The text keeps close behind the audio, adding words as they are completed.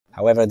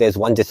However, there's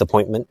one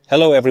disappointment.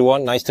 Hello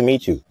everyone, nice to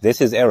meet you.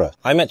 This is Era.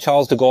 I'm at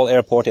Charles de Gaulle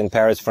Airport in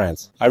Paris,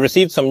 France. I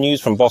received some news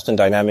from Boston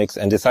Dynamics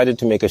and decided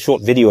to make a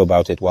short video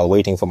about it while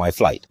waiting for my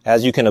flight.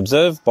 As you can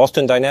observe,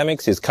 Boston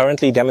Dynamics is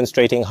currently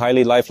demonstrating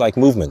highly lifelike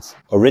movements.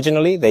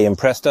 Originally, they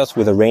impressed us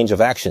with a range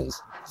of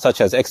actions,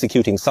 such as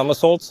executing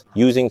somersaults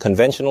using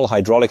conventional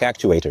hydraulic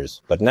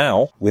actuators. But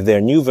now, with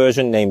their new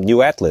version named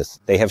New Atlas,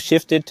 they have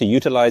shifted to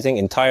utilizing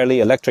entirely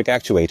electric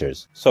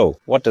actuators. So,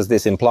 what does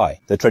this imply?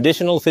 The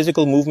traditional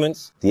physical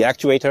movements, the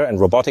actuator and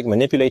robotic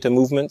manipulator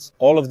movements,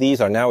 all of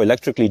these are now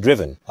electrically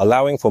driven,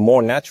 allowing for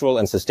more natural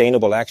and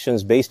sustainable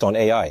actions based on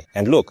AI.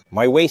 And look,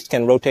 my waist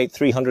can rotate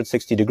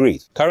 360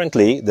 degrees.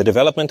 Currently, the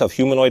development of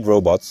humanoid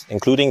robots,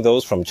 including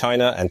those from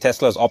China and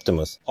Tesla's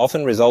Optimus,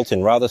 often results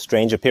in rather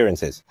strange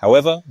appearances.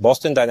 However,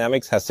 Boston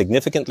Dynamics has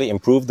significantly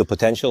improved the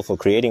potential for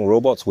creating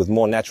robots with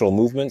more natural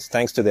movements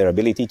thanks to their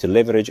ability to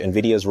leverage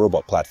NVIDIA's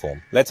robot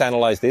platform. Let's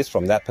analyze this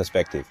from that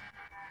perspective.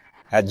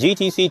 At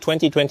GTC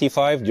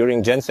 2025,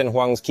 during Jensen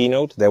Huang's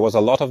keynote, there was a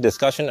lot of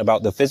discussion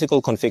about the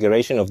physical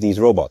configuration of these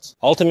robots.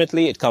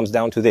 Ultimately, it comes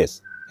down to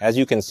this. As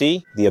you can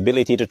see, the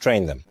ability to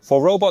train them.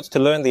 For robots to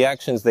learn the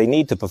actions they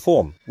need to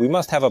perform, we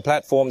must have a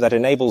platform that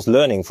enables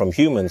learning from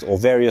humans or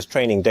various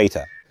training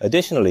data.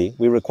 Additionally,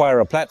 we require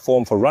a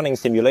platform for running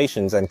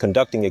simulations and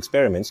conducting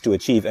experiments to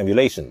achieve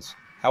emulations.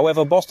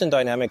 However, Boston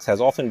Dynamics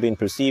has often been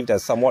perceived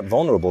as somewhat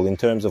vulnerable in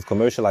terms of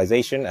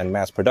commercialization and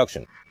mass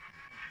production.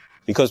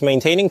 Because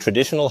maintaining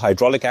traditional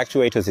hydraulic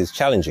actuators is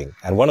challenging,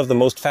 and one of the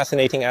most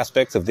fascinating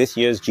aspects of this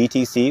year's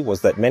GTC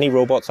was that many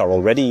robots are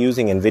already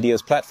using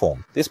NVIDIA's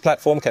platform. This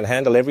platform can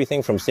handle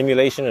everything from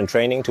simulation and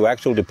training to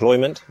actual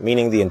deployment,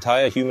 meaning the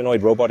entire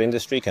humanoid robot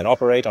industry can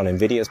operate on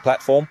NVIDIA's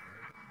platform.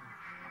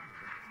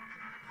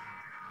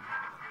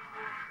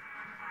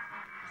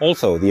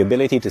 Also, the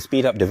ability to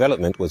speed up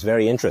development was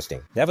very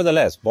interesting.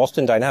 Nevertheless,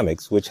 Boston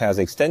Dynamics, which has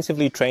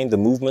extensively trained the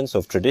movements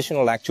of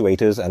traditional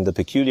actuators and the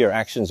peculiar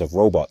actions of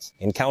robots,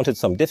 encountered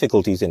some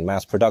difficulties in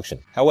mass production.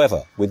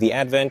 However, with the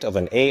advent of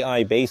an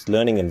AI-based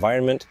learning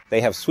environment,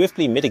 they have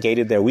swiftly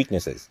mitigated their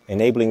weaknesses,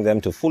 enabling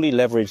them to fully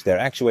leverage their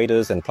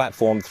actuators and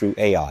platform through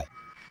AI.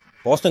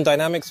 Boston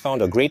Dynamics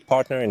found a great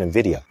partner in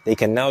NVIDIA. They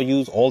can now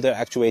use all their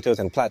actuators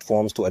and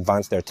platforms to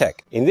advance their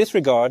tech. In this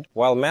regard,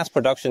 while mass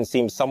production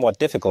seems somewhat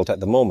difficult at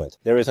the moment,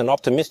 there is an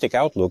optimistic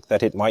outlook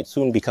that it might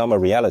soon become a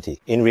reality.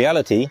 In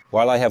reality,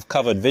 while I have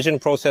covered vision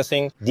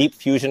processing, deep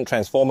fusion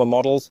transformer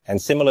models,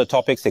 and similar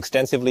topics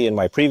extensively in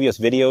my previous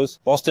videos,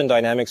 Boston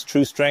Dynamics'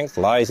 true strength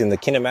lies in the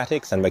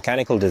kinematics and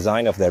mechanical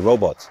design of their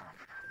robots.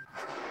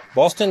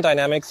 Boston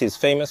Dynamics is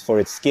famous for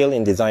its skill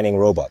in designing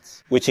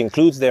robots, which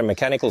includes their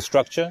mechanical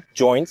structure,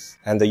 joints,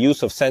 and the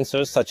use of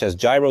sensors such as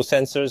gyro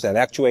sensors and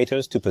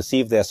actuators to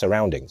perceive their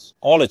surroundings,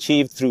 all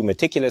achieved through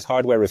meticulous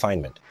hardware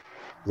refinement.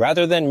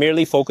 Rather than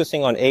merely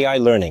focusing on AI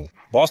learning,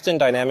 Boston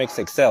Dynamics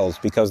excels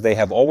because they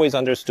have always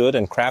understood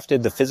and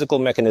crafted the physical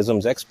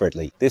mechanisms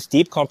expertly. This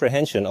deep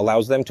comprehension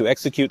allows them to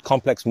execute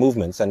complex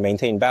movements and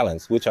maintain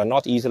balance, which are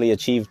not easily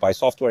achieved by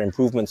software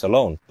improvements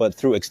alone, but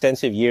through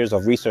extensive years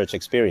of research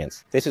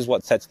experience. This is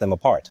what sets them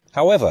apart.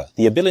 However,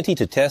 the ability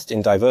to test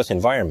in diverse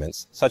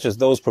environments, such as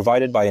those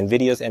provided by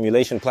NVIDIA's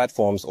emulation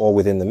platforms or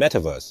within the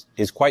metaverse,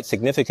 is quite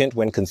significant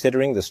when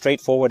considering the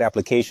straightforward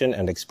application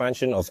and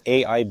expansion of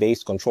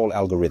AI-based control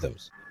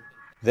algorithms.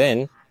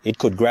 Then, it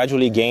could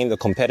gradually gain the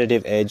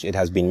competitive edge it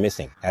has been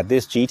missing. At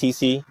this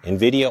GTC,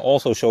 NVIDIA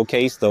also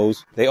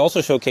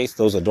showcased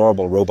those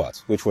adorable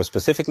robots, which were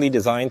specifically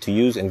designed to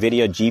use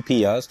NVIDIA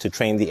GPUs to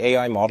train the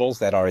AI models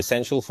that are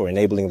essential for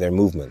enabling their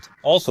movement.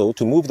 Also,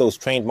 to move those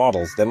trained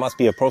models, there must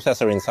be a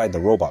processor inside the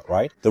robot,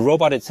 right? The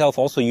robot itself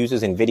also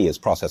uses NVIDIA's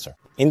processor.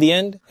 In the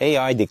end,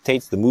 AI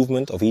dictates the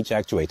movement of each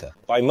actuator.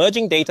 By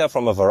merging data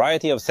from a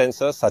variety of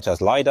sensors such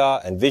as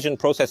LiDAR and vision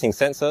processing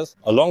sensors,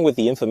 along with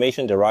the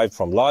information derived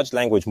from large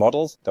language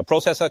models, the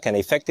processor can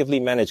effectively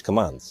manage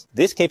commands.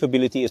 This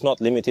capability is not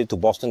limited to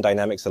Boston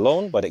Dynamics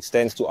alone, but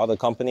extends to other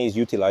companies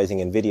utilizing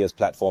NVIDIA's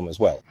platform as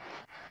well.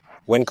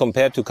 When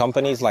compared to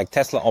companies like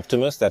Tesla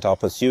Optimus that are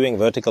pursuing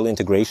vertical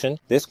integration,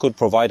 this could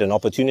provide an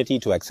opportunity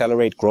to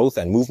accelerate growth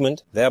and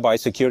movement, thereby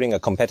securing a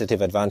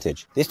competitive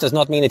advantage. This does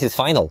not mean it is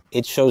final.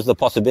 It shows the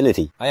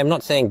possibility. I am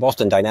not saying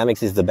Boston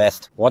Dynamics is the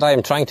best. What I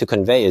am trying to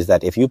convey is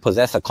that if you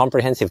possess a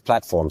comprehensive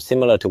platform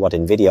similar to what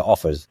NVIDIA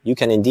offers, you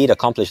can indeed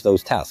accomplish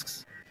those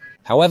tasks.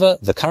 However,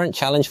 the current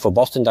challenge for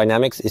Boston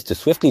Dynamics is to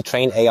swiftly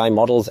train AI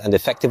models and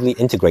effectively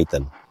integrate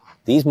them.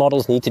 These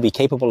models need to be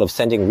capable of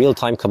sending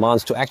real-time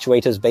commands to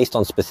actuators based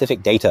on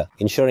specific data,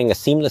 ensuring a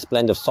seamless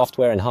blend of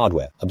software and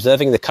hardware.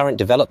 Observing the current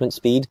development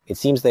speed, it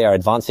seems they are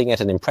advancing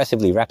at an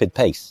impressively rapid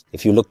pace.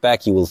 If you look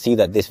back, you will see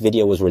that this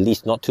video was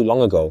released not too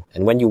long ago,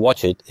 and when you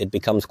watch it, it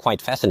becomes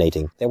quite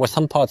fascinating. There were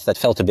some parts that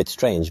felt a bit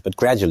strange, but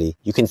gradually,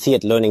 you can see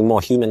it learning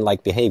more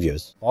human-like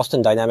behaviors.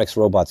 Boston Dynamics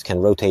robots can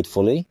rotate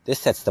fully. This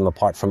sets them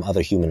apart from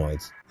other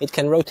humanoids. It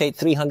can rotate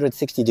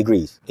 360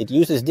 degrees. It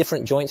uses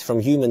different joints from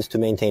humans to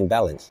maintain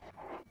balance.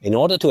 In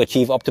order to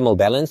achieve optimal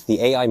balance,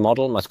 the AI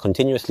model must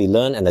continuously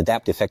learn and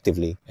adapt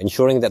effectively,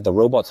 ensuring that the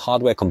robot's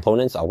hardware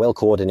components are well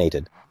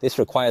coordinated. This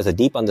requires a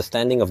deep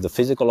understanding of the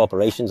physical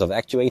operations of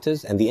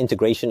actuators and the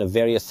integration of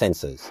various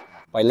sensors.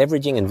 By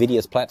leveraging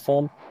NVIDIA's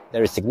platform,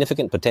 there is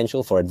significant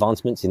potential for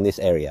advancements in this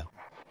area.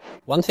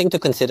 One thing to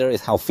consider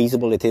is how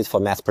feasible it is for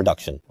mass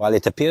production. While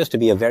it appears to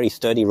be a very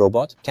sturdy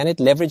robot, can it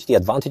leverage the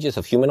advantages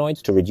of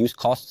humanoids to reduce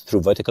costs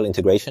through vertical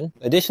integration?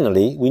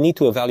 Additionally, we need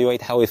to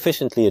evaluate how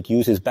efficiently it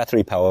uses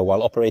battery power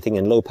while operating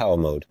in low power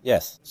mode.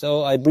 Yes,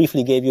 so I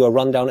briefly gave you a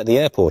rundown at the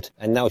airport,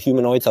 and now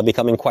humanoids are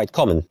becoming quite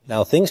common.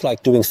 Now things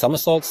like doing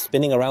somersaults,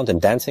 spinning around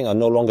and dancing are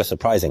no longer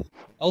surprising.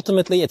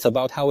 Ultimately, it's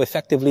about how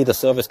effectively the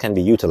service can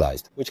be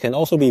utilized, which can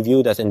also be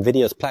viewed as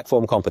NVIDIA's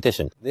platform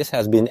competition. This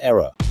has been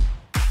Error.